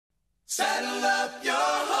Saddle up your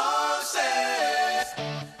horses.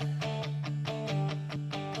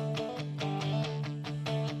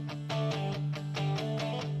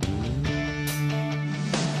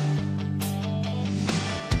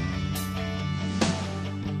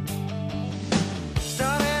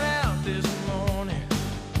 Started out this morning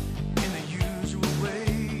in the usual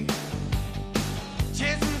way,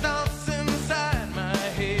 chasing thoughts inside my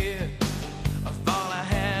head of all I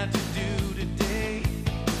had to do today.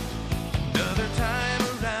 Another time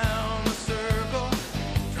around the circle,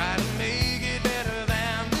 try to make it better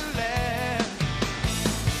than the last.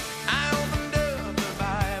 I opened up the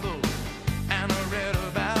Bible and I read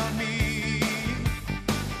about me.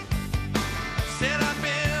 Said I've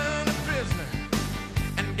been a prisoner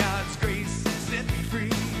and God's grace has set me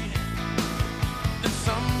free. And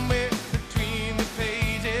somewhere between the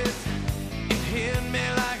pages, it hit me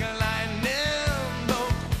like a lightning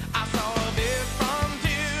bolt. I saw a big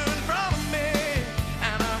frontier in front of me,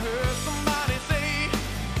 and I heard somebody say,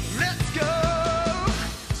 "Let's go."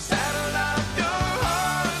 Saddle up your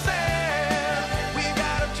horses, we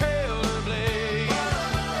got a trail to blaze.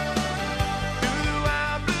 Through the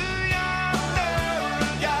wild blue yonder,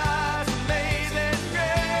 God's amazing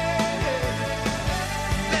grace.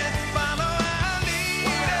 Let's follow our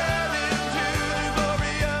leader into the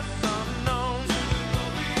glorious unknown.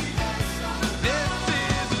 This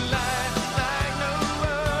is a life like no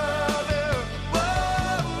other.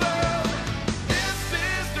 Whoa, this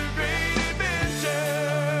is the great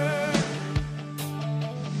adventure.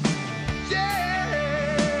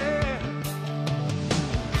 Yeah.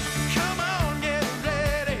 Come on, get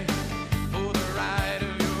ready for the ride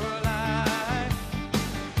of your life.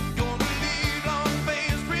 Gonna leave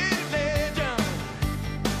long-faced religion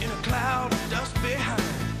in a cloud of dust behind.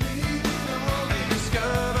 And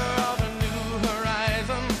discover all the new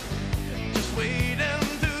horizon, just waiting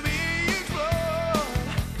to be explored.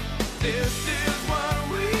 This is what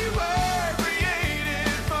we were created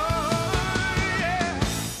for, yeah.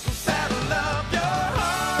 So saddle up your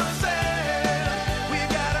horses, we've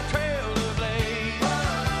got a trail to blaze.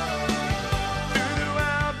 Through the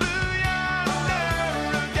wild blue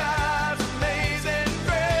yonder, God's amazing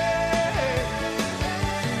grace.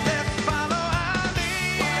 Let's follow our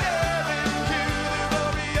leader into the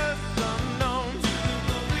glorious unknown.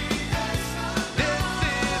 This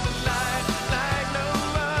is a life like no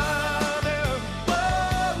other.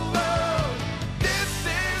 Whoa, this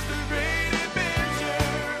is the great adventure.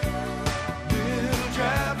 We'll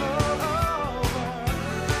travel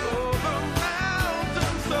over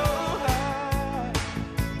mountains so high.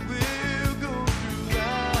 We'll go through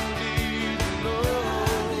valleys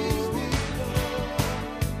below.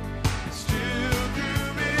 Still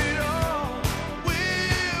through it all,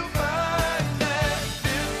 we'll find that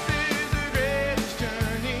this is the greatest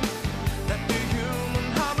journey that the human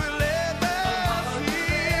heart will ever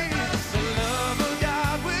see. The love of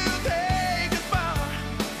God will take us far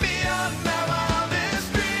beyond our wildest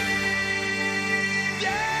dreams.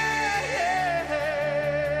 Yeah.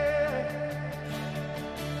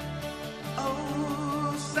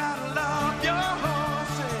 Oh, saddle up your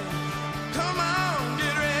horses. Come on,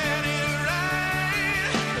 get ready to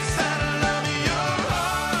ride. Saddle up your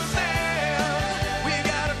horses, we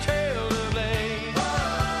got a trail to blaze.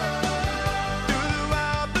 Through the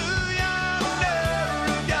wild blue yonder,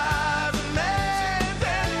 God's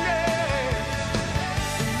amazing grace.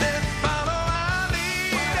 Let's follow our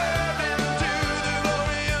leader into the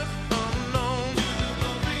glorious unknown.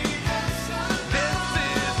 This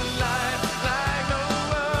is a life like no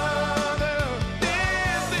other.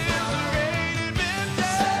 This is the great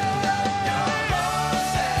adventure. Saddle up your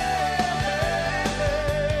horses.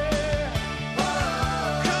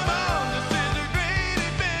 Come on, this is the great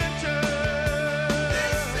adventure.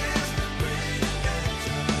 This is the great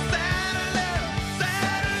adventure.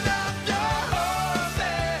 Saddle up your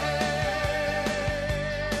horses.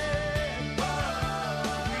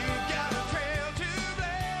 We've got a trail to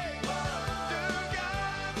blaze through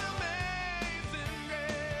God's amazing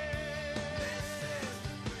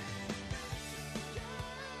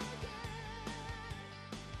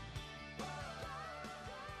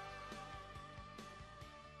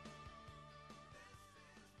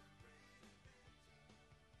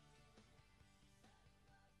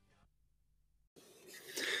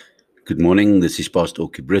Good morning. This is Pastor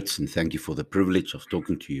Oki Brits, and thank you for the privilege of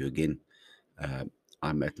talking to you again.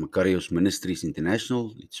 I'm at Makarios Ministries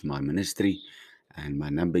International. It's my ministry, and my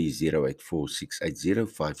number is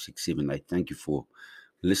 084-680-5678. Thank you for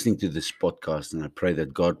listening to this podcast, and I pray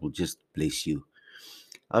that God will just bless you.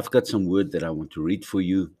 I've got some word that I want to read for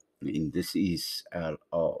you, and this is out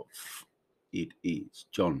of, it is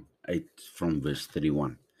John 8 from verse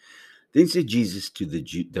 31. Then said Jesus to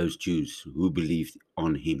those Jews who believed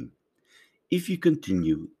on him, "If you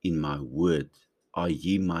continue in my word, are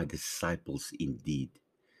ye my disciples indeed,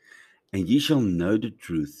 and ye shall know the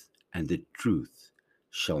truth, and the truth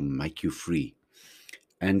shall make you free."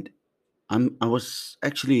 And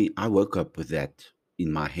I woke up with that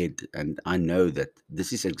in my head, and I know that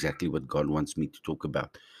this is exactly what God wants me to talk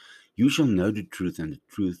about. You shall know the truth, and the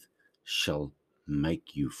truth shall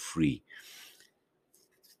make you free.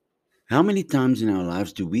 How many times in our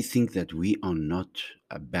lives do we think that we are not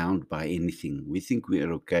bound by anything? We think we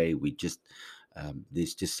are okay.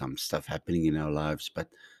 There's just some stuff happening in our lives, but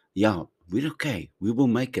yeah, we're okay. We will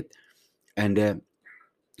make it. And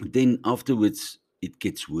then afterwards, it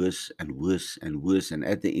gets worse and worse and worse. And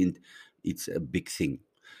at the end, it's a big thing.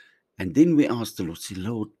 And then we ask the Lord, say,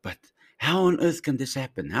 Lord, but how on earth can this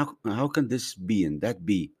happen? How can this be and that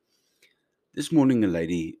be? This morning, a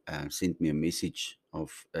lady sent me a message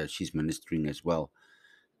of she's ministering as well.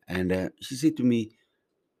 And she said to me,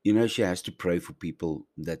 she has to pray for people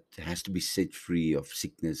that has to be set free of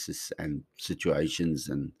sicknesses and situations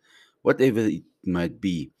and whatever it might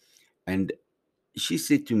be. And she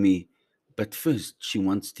said to me, but first she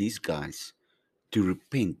wants these guys to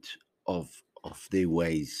repent of their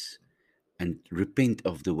ways and repent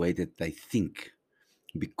of the way that they think,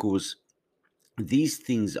 because these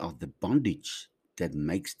things are the bondage that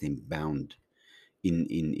makes them bound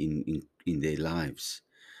in their lives,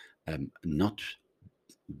 not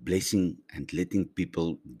blessing and letting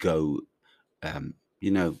people go. um,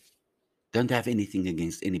 you know don't have anything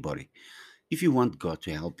against anybody. If you want God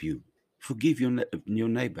to help you, forgive your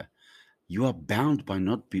neighbor. You are bound by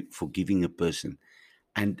not forgiving a person.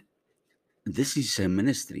 And this is her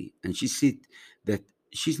ministry, and she said that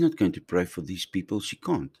she's not going to pray for these people. She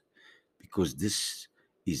can't, because this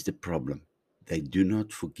is the problem. They do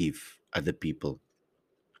not forgive other people.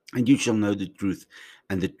 And you shall know the truth,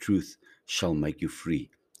 and the truth shall make you free.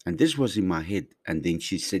 And this was in my head. And then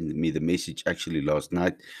she sent me the message actually last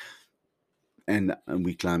night, and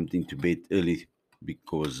we climbed into bed early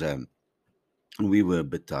because we were a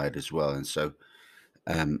bit tired as well. And so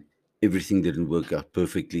um, everything didn't work out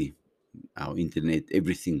perfectly. Our internet,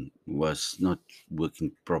 everything was not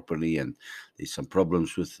working properly, and there's some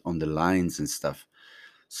problems with on the lines and stuff.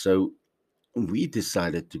 So we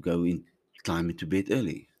decided to climb into bed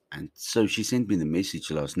early. And so she sent me the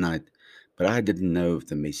message last night, but I didn't know of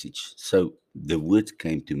the message. So the words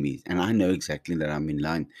came to me, and I know exactly that I'm in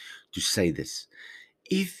line to say this.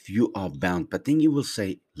 If you are bound, but then you will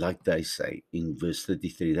say, like they say in verse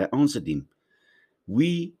 33, they answered him,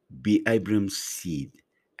 "We be Abraham's seed,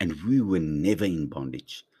 and we were never in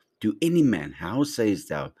bondage to any man. How sayest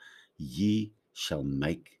thou, ye shall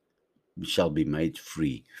be made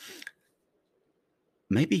free?"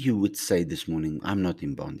 Maybe you would say this morning, "I'm not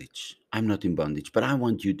in bondage. I'm not in bondage." But I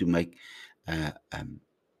want you to make uh, um,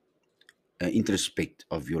 an introspect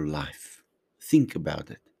of your life. Think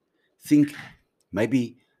about it. Think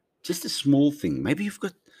maybe just a small thing. Maybe you've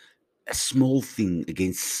got a small thing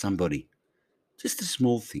against somebody, just a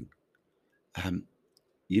small thing. Um,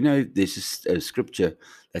 there's a scripture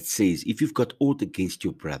that says, if you've got aught against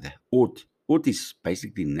your brother, aught is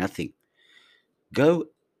basically nothing, go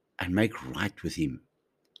and make right with him.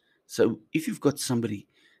 So if you've got somebody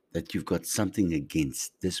that you've got something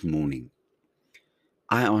against this morning,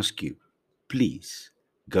 I ask you, please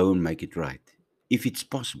go and make it right, if it's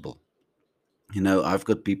possible. I've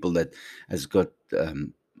got people that has got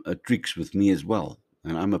tricks with me as well,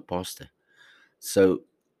 and I'm a pastor. So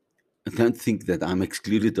I don't think that I'm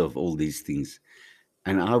excluded of all these things,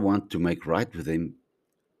 and I want to make right with them.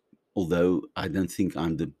 Although I don't think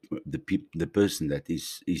I'm the person that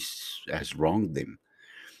has wronged them,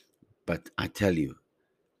 but I tell you,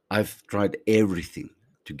 I've tried everything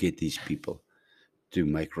to get these people to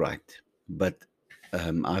make right, but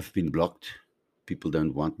I've been blocked. People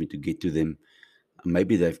don't want me to get to them.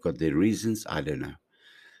 Maybe they've got their reasons. I don't know,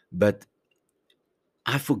 but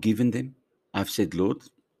I've forgiven them. I've said, Lord,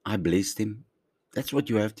 I bless them. That's what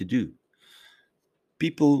you have to do.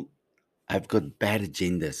 People have got bad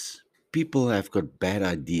agendas. People have got bad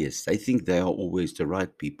ideas. They think they are always the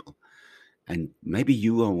right people. And maybe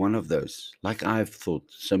you are one of those. Like I've thought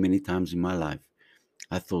so many times in my life,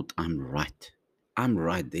 I thought, I'm right. I'm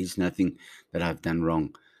right. There's nothing that I've done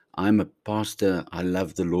wrong. I'm a pastor. I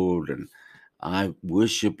love the Lord, and I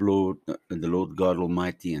worship the Lord God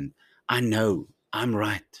Almighty, and I know I'm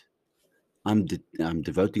right. I'm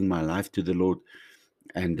devoting my life to the Lord,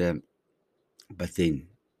 and but then,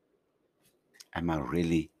 am I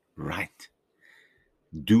really right?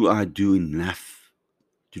 Do I do enough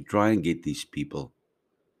to try and get these people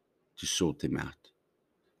to sort them out.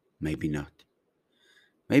 Maybe not.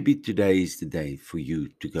 Maybe today is the day for you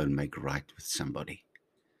to go and make right with somebody.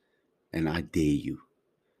 And I dare you,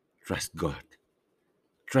 trust God.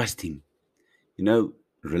 Trust Him. You know,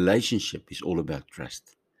 relationship is all about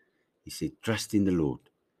trust. He said, trust in the Lord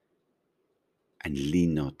and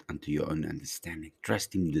lean not unto your own understanding.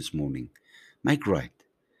 Trust Him this morning. Make right.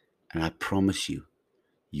 And I promise you,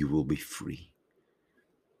 you will be free.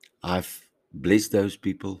 I've blessed those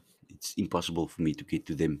people. It's impossible for me to get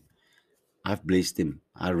to them. I've blessed them.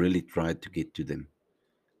 I really tried to get to them.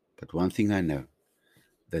 But one thing I know,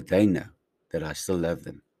 that they know that I still love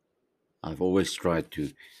them. I've always tried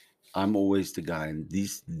to. I'm always the guy, and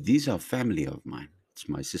these are family of mine. It's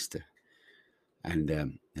my sister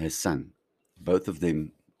and her son. Both of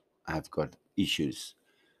them have got issues,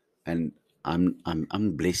 and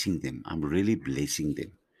I'm blessing them. I'm really blessing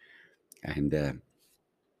them. And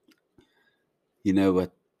you know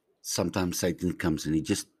what? Sometimes Satan comes and he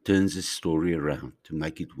just turns his story around to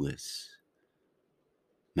make it worse.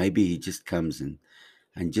 Maybe he just comes and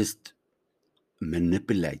just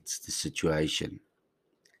manipulates the situation,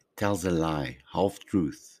 tells a lie, half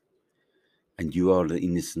truth, and you are the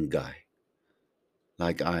innocent guy,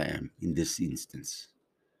 like I am in this instance.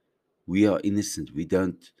 We are innocent. We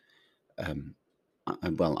don't,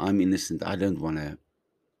 well, I'm innocent. I don't want to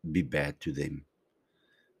be bad to them.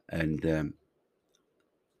 And,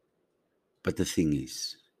 but the thing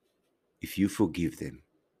is, if you forgive them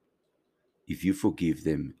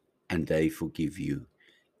and they forgive you,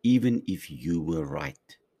 even if you were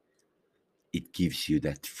right, it gives you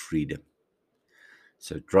that freedom.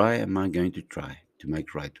 So am I going to try to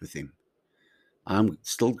make right with him? I'm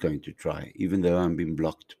still going to try, even though I'm being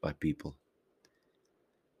blocked by people.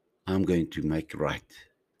 I'm going to make right,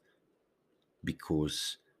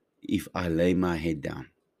 because if I lay my head down,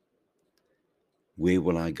 where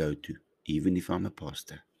will I go to? Even if I'm a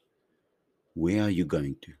pastor, where are you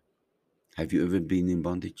going to? Have you ever been in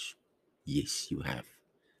bondage? Yes, you have.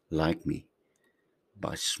 Like me,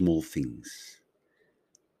 by small things.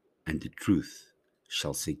 And the truth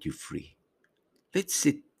shall set you free. Let's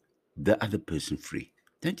set the other person free.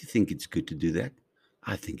 Don't you think it's good to do that?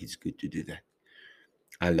 I think it's good to do that.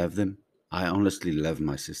 I love them. I honestly love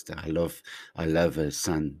my sister. I love her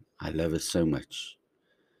son. I love her so much.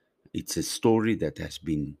 It's a story that has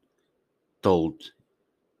been told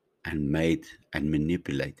and made and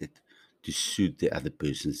manipulated to suit the other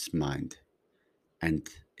person's mind and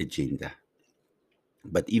agenda.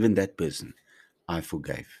 But even that person, I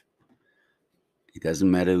forgave. It doesn't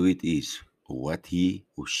matter who it is or what he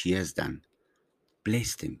or she has done.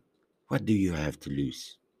 Bless them. What do you have to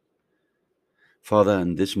lose? Father,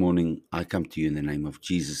 and this morning I come to you in the name of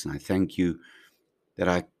Jesus, and I thank you that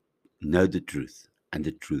I know the truth, and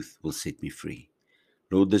the truth will set me free.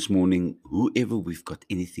 Lord, this morning, whoever we've got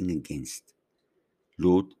anything against,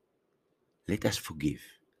 Lord, let us forgive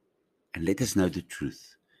and let us know the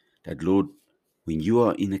truth. That, Lord, when you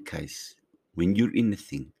are in a case, when you're in a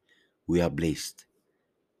thing, we are blessed.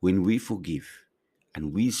 When we forgive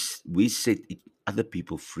and we set other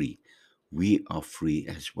people free, we are free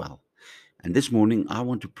as well. And this morning, I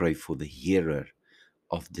want to pray for the hearer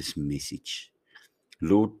of this message.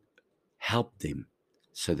 Lord, help them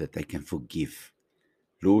so that they can forgive.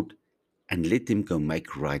 Lord, and let them go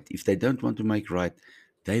make right. If they don't want to make right,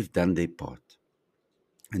 they've done their part.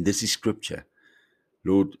 And this is scripture.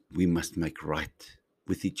 Lord, we must make right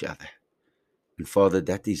with each other. And Father,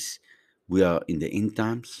 we are in the end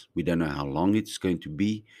times. We don't know how long it's going to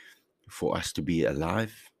be for us to be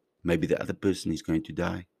alive. Maybe the other person is going to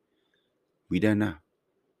die. We don't know.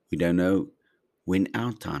 We don't know when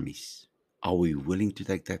our time is. Are we willing to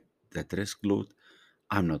take that risk, Lord?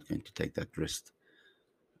 I'm not going to take that risk.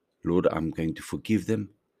 Lord, I'm going to forgive them.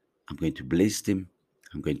 I'm going to bless them.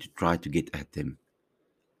 I'm going to try to get at them.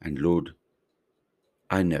 And Lord,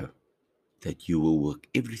 I know that you will work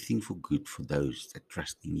everything for good for those that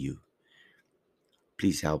trust in you.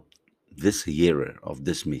 Please help this hearer of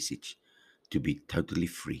this message to be totally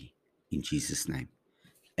free. In Jesus' name,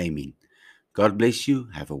 amen. God bless you.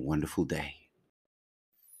 Have a wonderful day.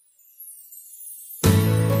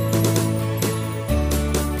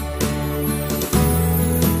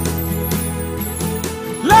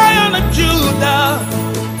 Lion of Judah,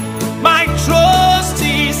 my trust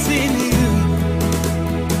is in you.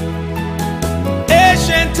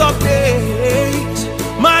 Ancient of days,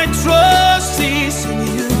 my trust is in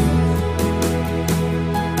you.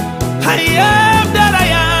 I am that I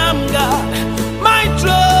am, God, my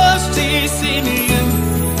trust is in you.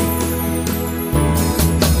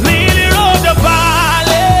 Lily of the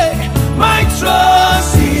valley, my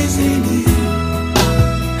trust is in you.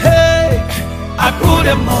 Hey.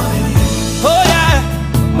 them all in you. Oh yeah,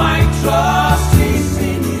 my trust is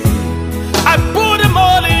in you. I put them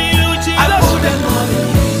all in you, Jesus. I put them all in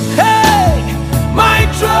you. Hey, my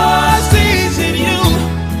trust is in you.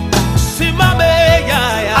 See my baby,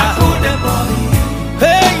 yeah, yeah. I put them all in you.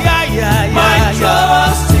 Hey, yeah, yeah, yeah. My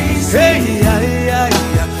trust is in you. Hey, yeah,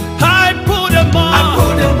 yeah, yeah. I put them all. I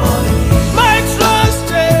put them all in you. My trust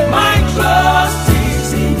is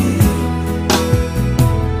in you.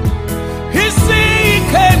 He say he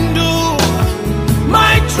can do.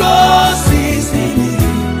 My trust is in you.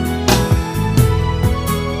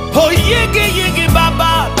 Oh, yigi yigi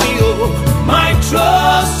baba yo. My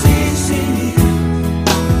trust is in you.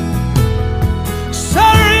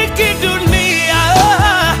 Sariki dunia.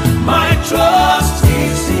 My trust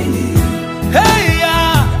is in you. Hey ya,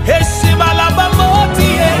 hey sibalaba moti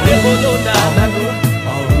ede bolona nago.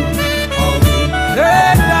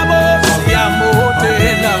 Hey nabo siya mote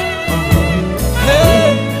na. Hey.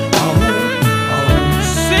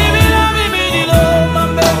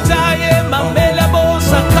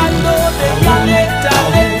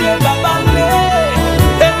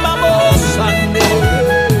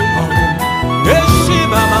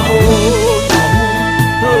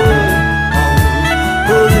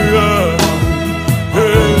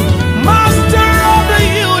 Master of the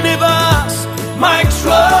universe, my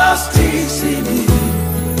trust is in you.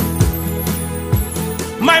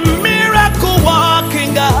 My miracle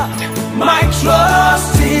walking God, my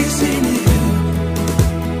trust is in you.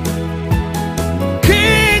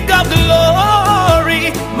 King of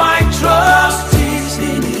glory, my trust